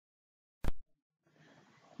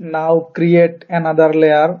Now create another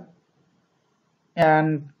layer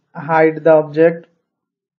and hide the object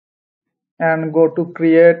and go to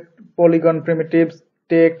create polygon primitives.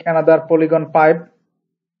 Take another polygon pipe,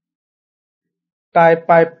 type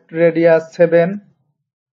pipe radius 7,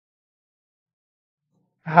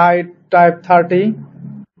 height type 30,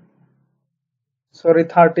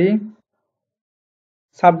 30,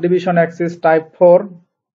 subdivision axis type 4,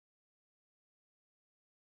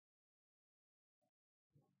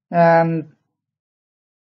 and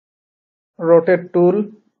rotate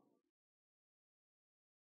tool,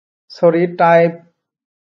 type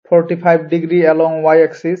 45° along y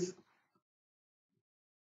axis,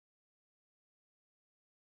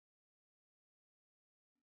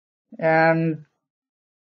 and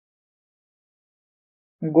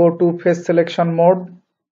go to face selection mode,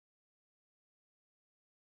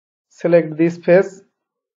 select this face,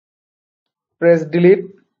 press delete.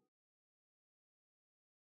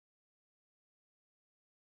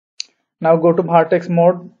 Now go to vertex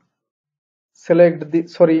mode, select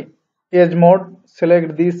the edge mode,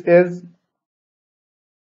 select this edge,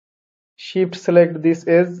 shift select this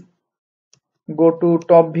edge, go to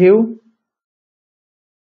top view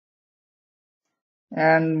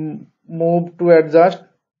and move to adjust,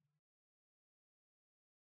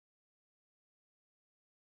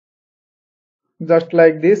 just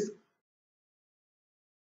like this.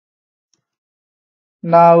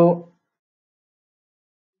 Now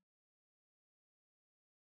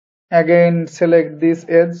again select this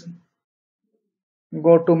edge,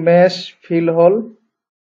 go to mesh fill hole,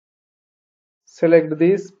 select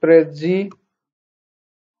this, press G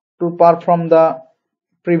to perform the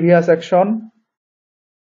previous action.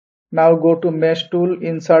 Now go to mesh tool,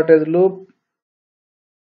 insert edge loop,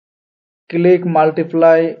 click multiple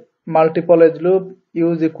edge loop,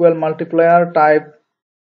 use equal multiplier, type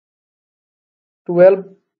 12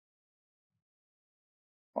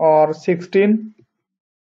 or 16,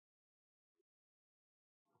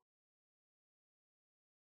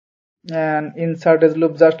 and insert edge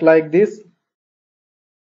loop just like this.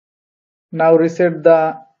 Now reset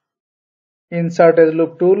the insert edge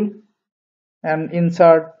loop tool and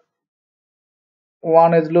insert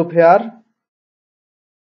one edge loop here,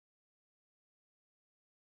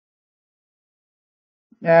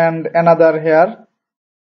 and another here.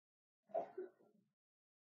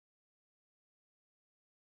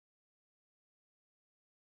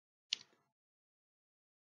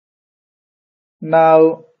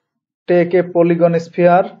 Now take a polygon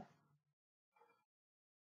sphere,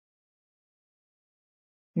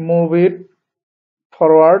 move it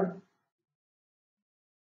forward,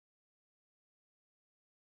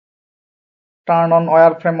 turn on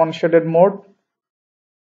wireframe on shaded mode,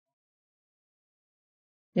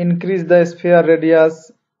 increase the sphere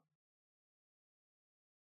radius,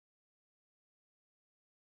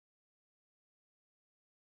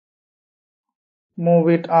 move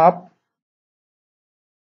it up,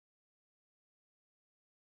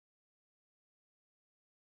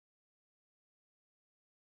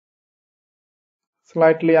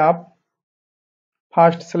 slightly up.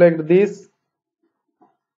 First select this,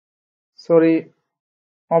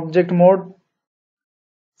 object mode,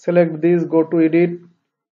 select this, go to edit,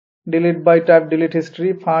 delete by type, delete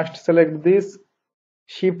history. First select this,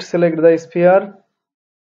 shift select the sphere,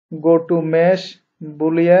 go to mesh,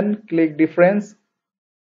 boolean, click difference.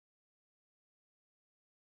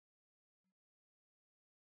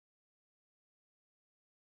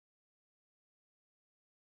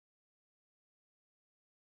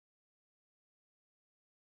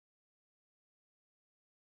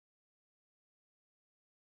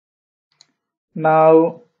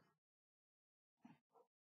 Now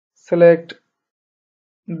select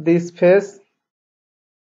this face,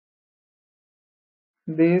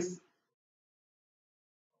 this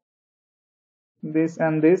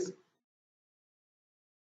and this.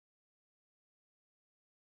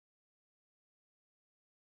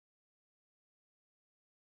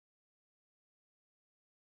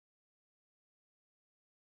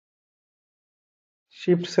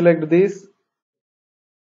 Shift select this,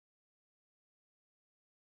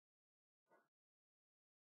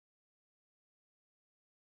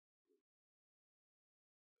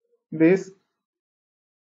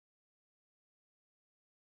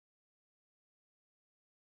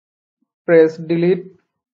 press delete.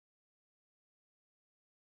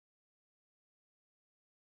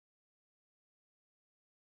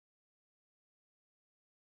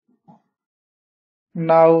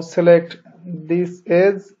 Now select this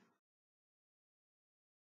edge,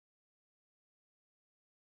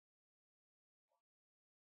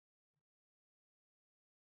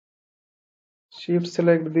 Shift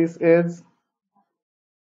select this edge,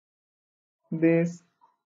 this,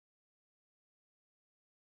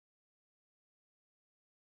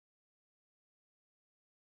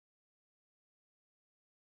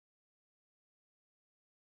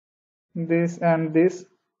 this and this.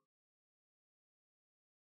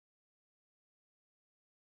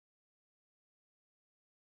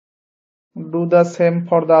 Do the same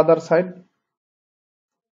for the other side.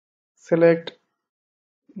 Select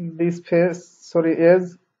this edge,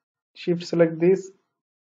 shift select this,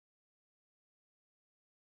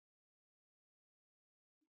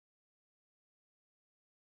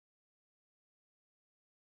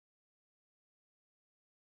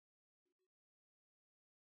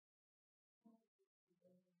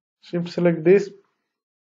 shift select this,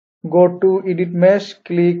 go to edit mesh,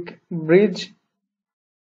 click bridge,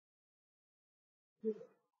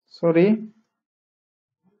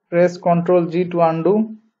 press Ctrl G to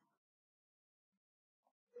undo.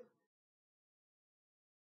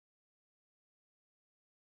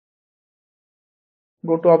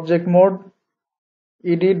 Go to object mode,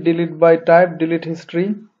 edit, delete by type, delete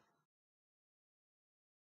history.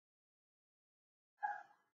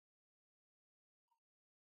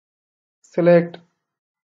 Select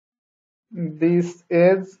this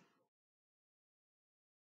edge,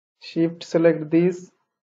 shift select this,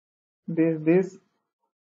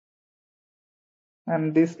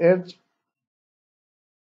 and this edge.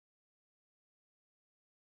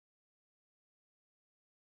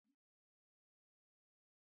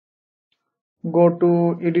 Go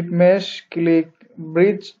to edit mesh, click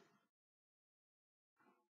bridge.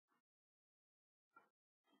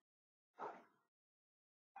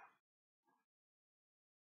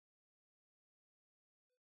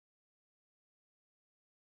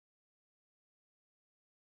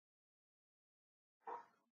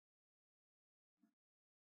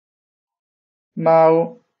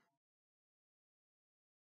 Now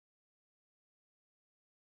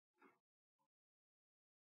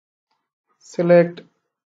select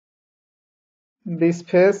this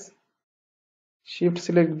face, shift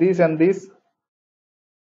select this and this.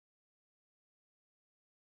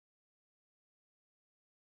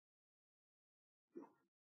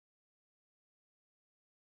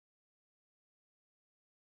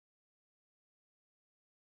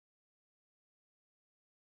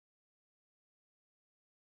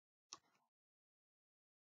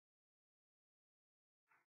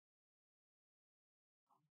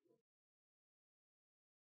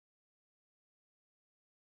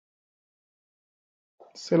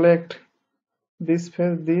 Select this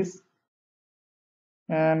face, this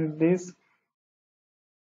and this.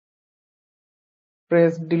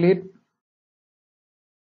 Press delete.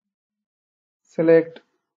 Select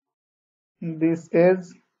this edge,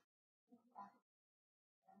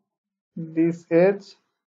 this edge,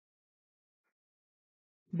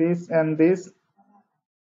 this and this.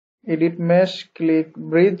 Edit mesh, click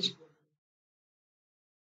bridge.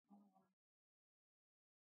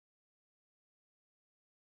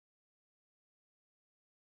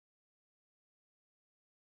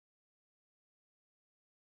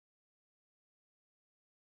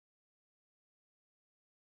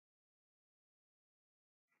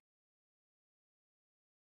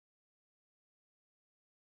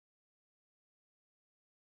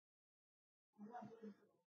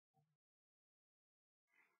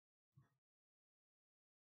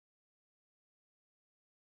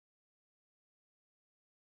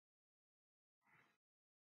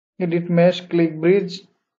 Edit mesh, click bridge.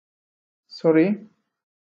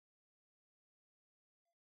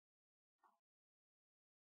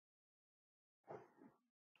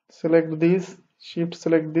 Select this, shift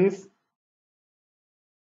select this.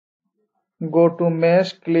 Go to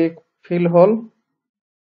mesh, click fill hole.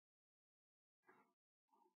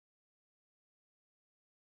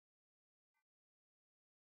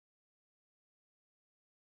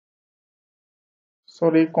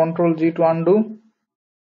 Ctrl G to undo.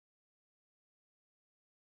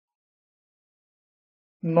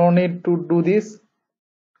 No need to do this.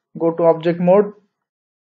 Go to object mode,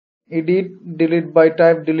 edit, delete by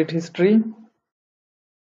type, delete history.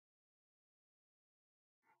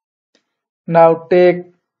 Now take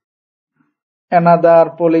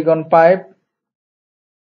another polygon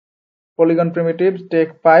primitive,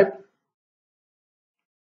 take pipe,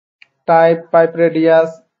 type pipe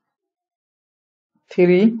radius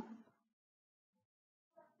 3.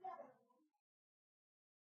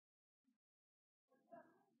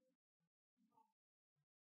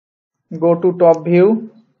 Go to top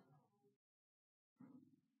view,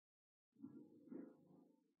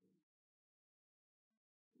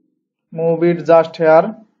 move it just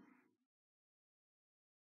here.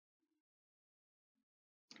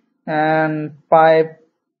 and pipe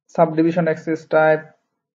subdivision axis type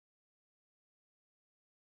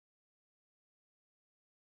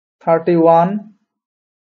 31.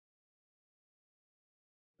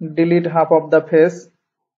 Delete half of the face.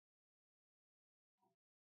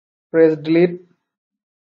 Press delete.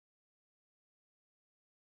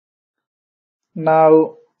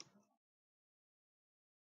 Now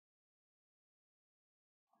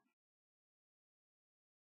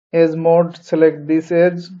edge mode, select this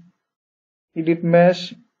edge, edit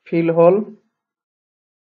mesh, fill hole,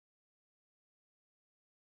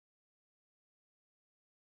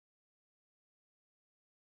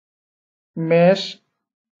 mesh,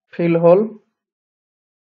 fill hole,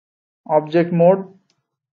 object mode,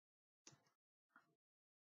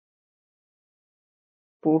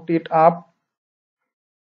 put it up,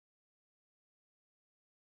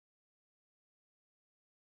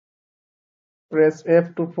 press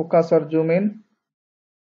F to focus or zoom in,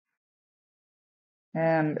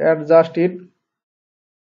 and adjust it.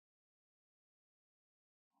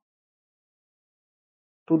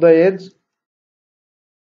 To the edge.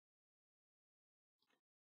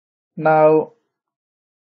 Now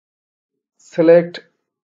select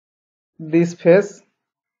this face,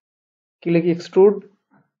 click extrude,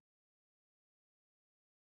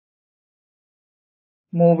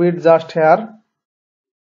 move it just here.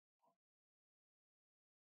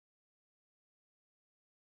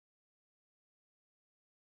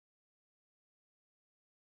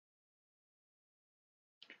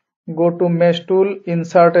 Go to mesh tool,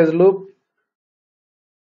 insert edge loop,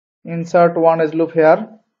 insert one edge loop here,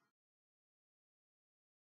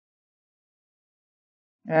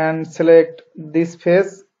 and select this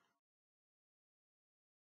face,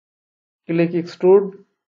 click extrude,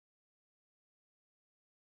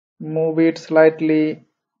 move it slightly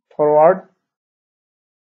forward,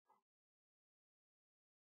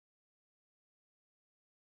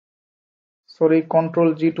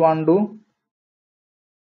 Ctrl G to undo,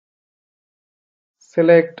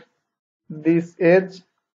 select this edge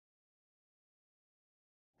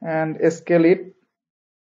and scale it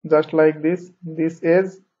just like this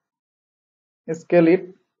edge, scale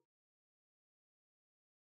it,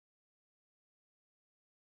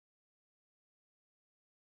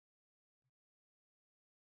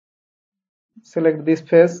 select this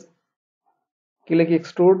face, click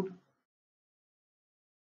extrude,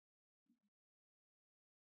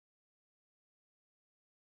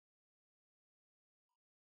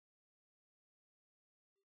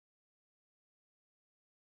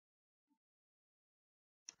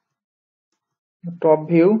 top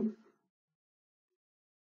view,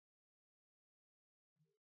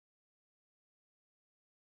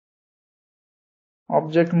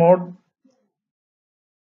 object mode,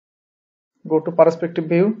 go to perspective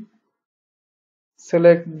view,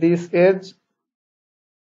 select this edge,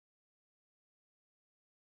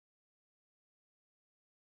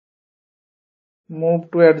 move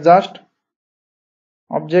to adjust,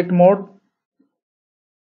 object mode,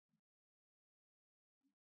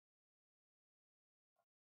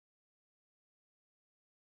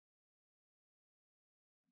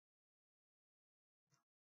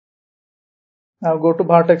 now go to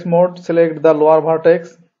vertex mode, select the lower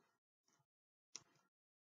vertex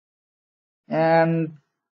and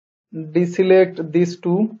deselect these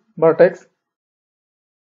two vertex,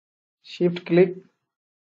 shift click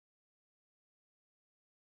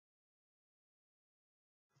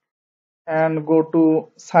and go to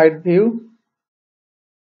side view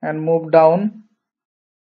and move down,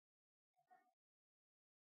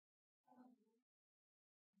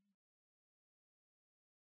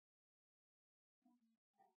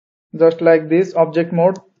 just like this, object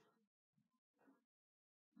mode,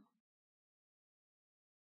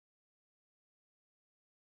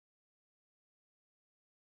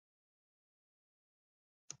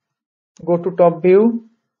 go to top view,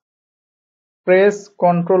 press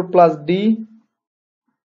Ctrl plus D,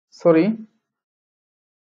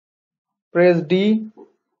 press D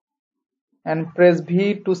and press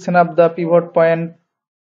V to snap the pivot point,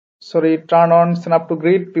 turn on snap to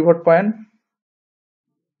grid pivot point,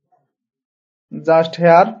 just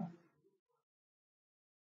here,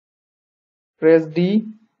 press D,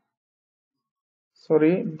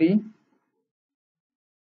 D,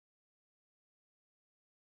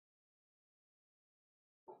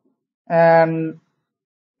 and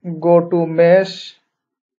go to mesh,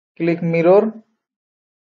 click mirror,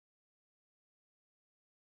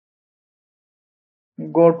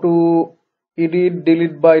 go to edit,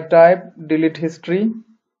 delete by type, delete history,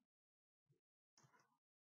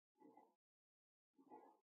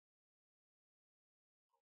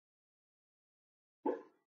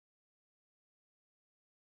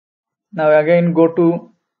 Now again go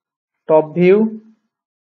to top view,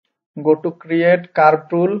 go to create curve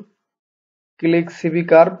tool, click CV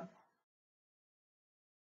curve,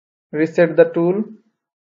 reset the tool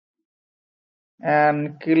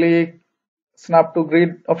and click snap to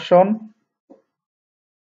grid option.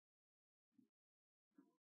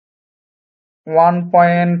 1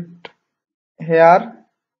 point here,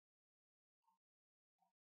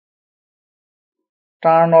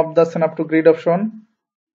 turn off the snap to grid option.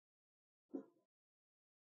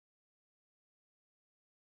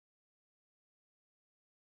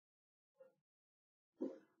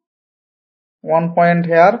 One point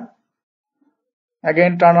here,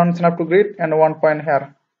 again turn on snap to grid and 1 point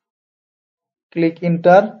here. Click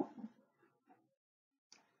enter.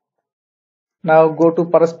 Now go to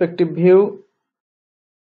perspective view,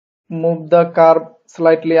 move the curve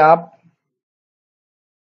slightly up,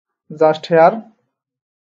 just here.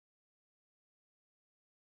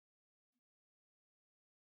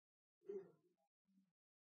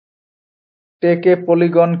 Take a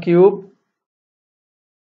polygon cube,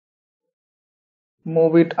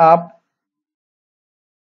 move it up,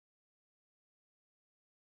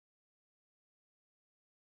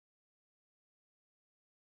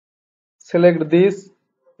 select this,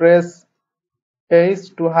 press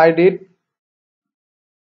H to hide it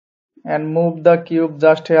and move the cube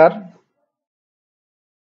just here.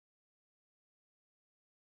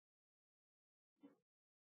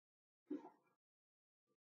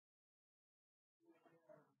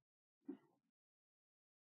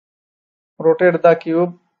 Rotate the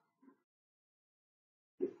cube.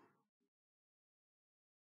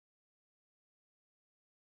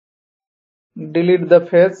 Delete the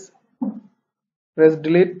face, press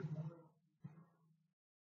delete.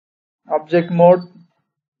 Object mode,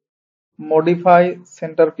 modify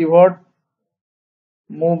center pivot,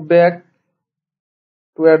 move back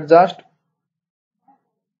to adjust,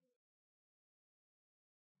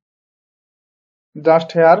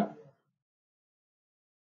 just here.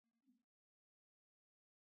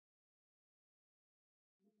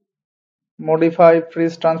 Modify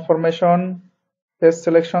freeze transformation, face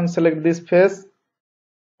selection, select this face,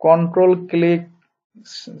 control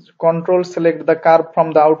select the curve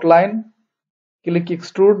from the outline, click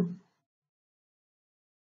extrude.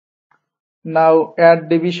 Now add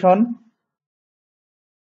division,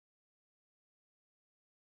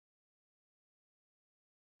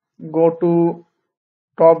 go to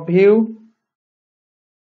top view,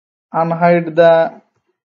 unhide the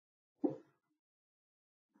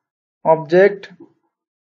object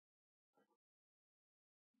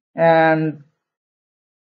and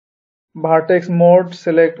vertex mode,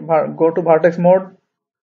 go to vertex mode,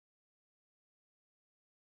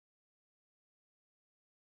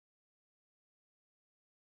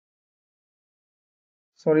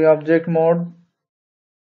 object mode,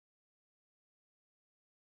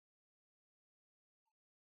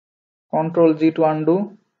 Ctrl G to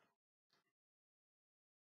undo,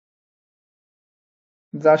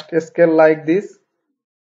 just scale like this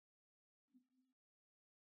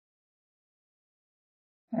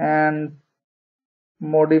and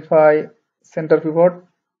modify center pivot.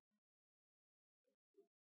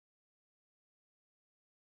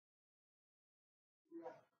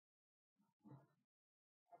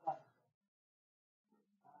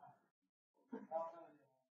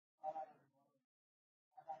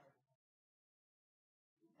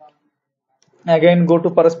 Again go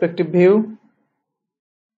to perspective view,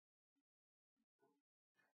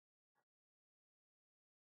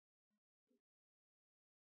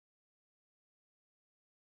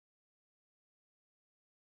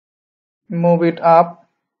 move it up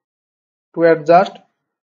to adjust.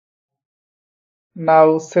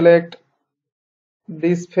 Now select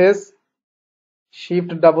this face,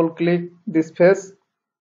 shift double click this face,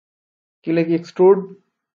 click extrude,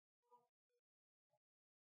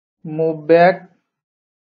 move back,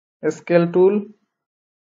 scale tool,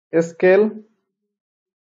 scale,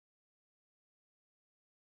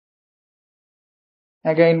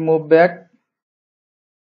 again move back,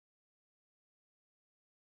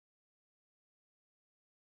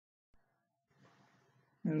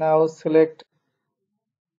 now select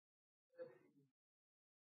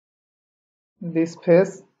this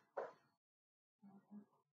face,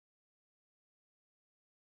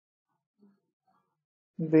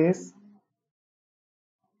 this,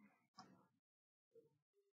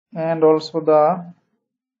 and also the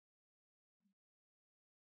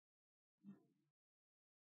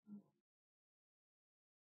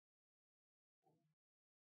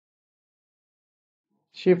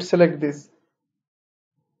shift select this,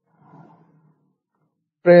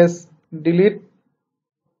 press delete,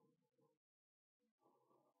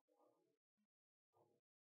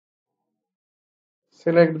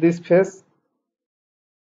 Select this face,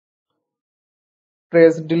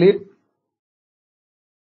 press delete.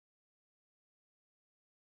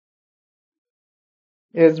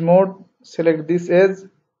 Edge mode, select this edge.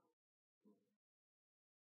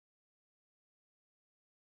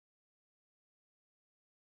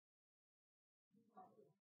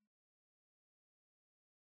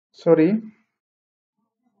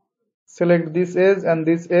 Select this edge and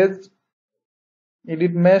this edge.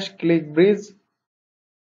 Edit mesh, click bridge.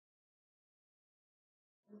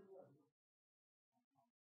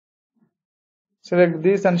 Select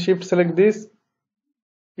this and shift select this.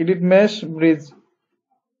 Edit mesh, bridge.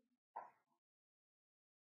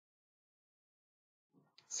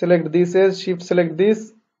 Select this edge, shift select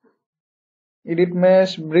this. Edit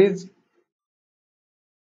mesh, bridge.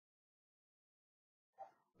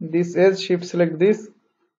 This edge, shift select this.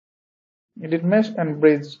 Edit mesh and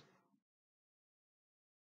bridge.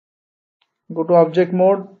 Go to object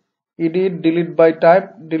mode, edit, delete by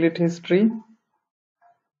type, delete history.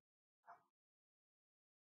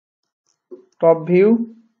 Top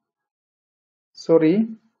view,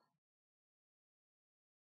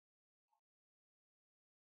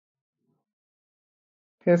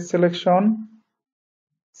 face selection.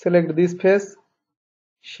 Select this face,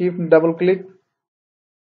 shift double click,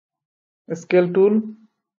 scale tool.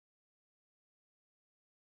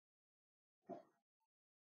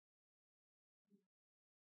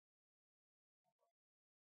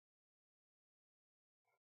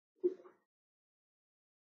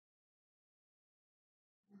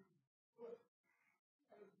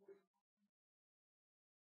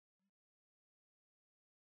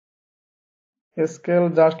 Scale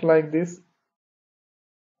just like this.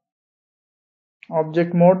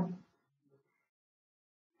 Object mode,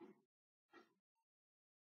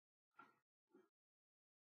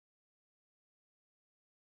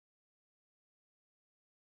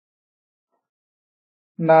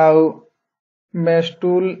 now mesh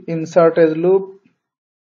tool, insert edge loop,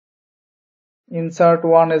 insert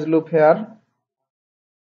one edge loop here.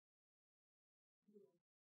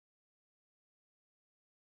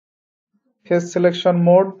 Face selection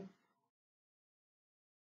mode,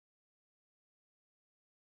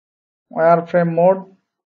 wireframe mode.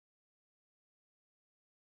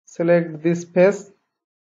 Select this face,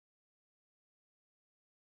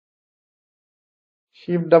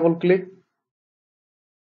 shift double click,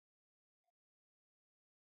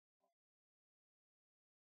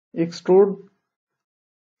 extrude,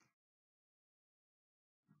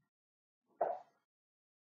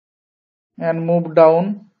 and move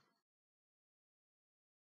down.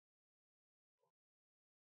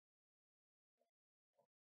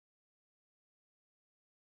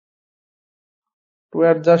 To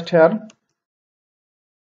adjust here,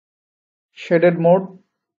 shaded mode.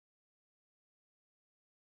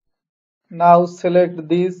 Now select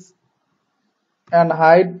this and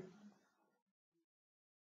hide,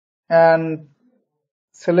 and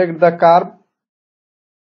select the curve,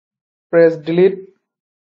 press delete.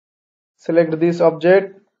 Select this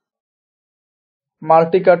object,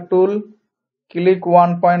 multi-cut tool, click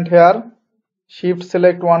one point here, shift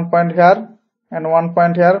select one point here and one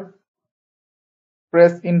point here,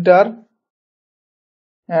 press enter,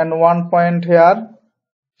 and one point here,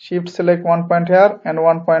 shift select one point here and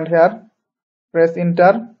one point here, press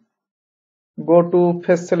enter. Go to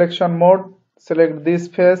face selection mode, select this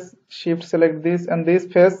face, shift select this and this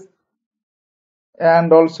face,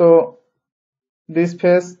 and also this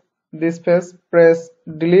face, press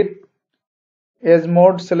delete. Edge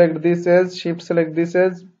mode, select this edge, shift select this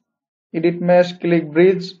edge, edit mesh, click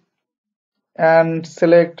bridge, and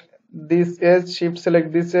select this edge, shift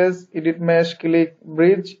select this edge, edit mesh, click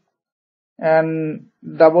bridge, and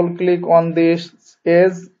double click on this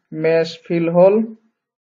edge, mesh fill hole,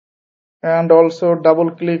 and also double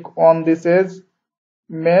click on this edge,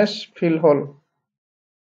 mesh fill hole.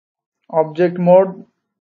 Object mode,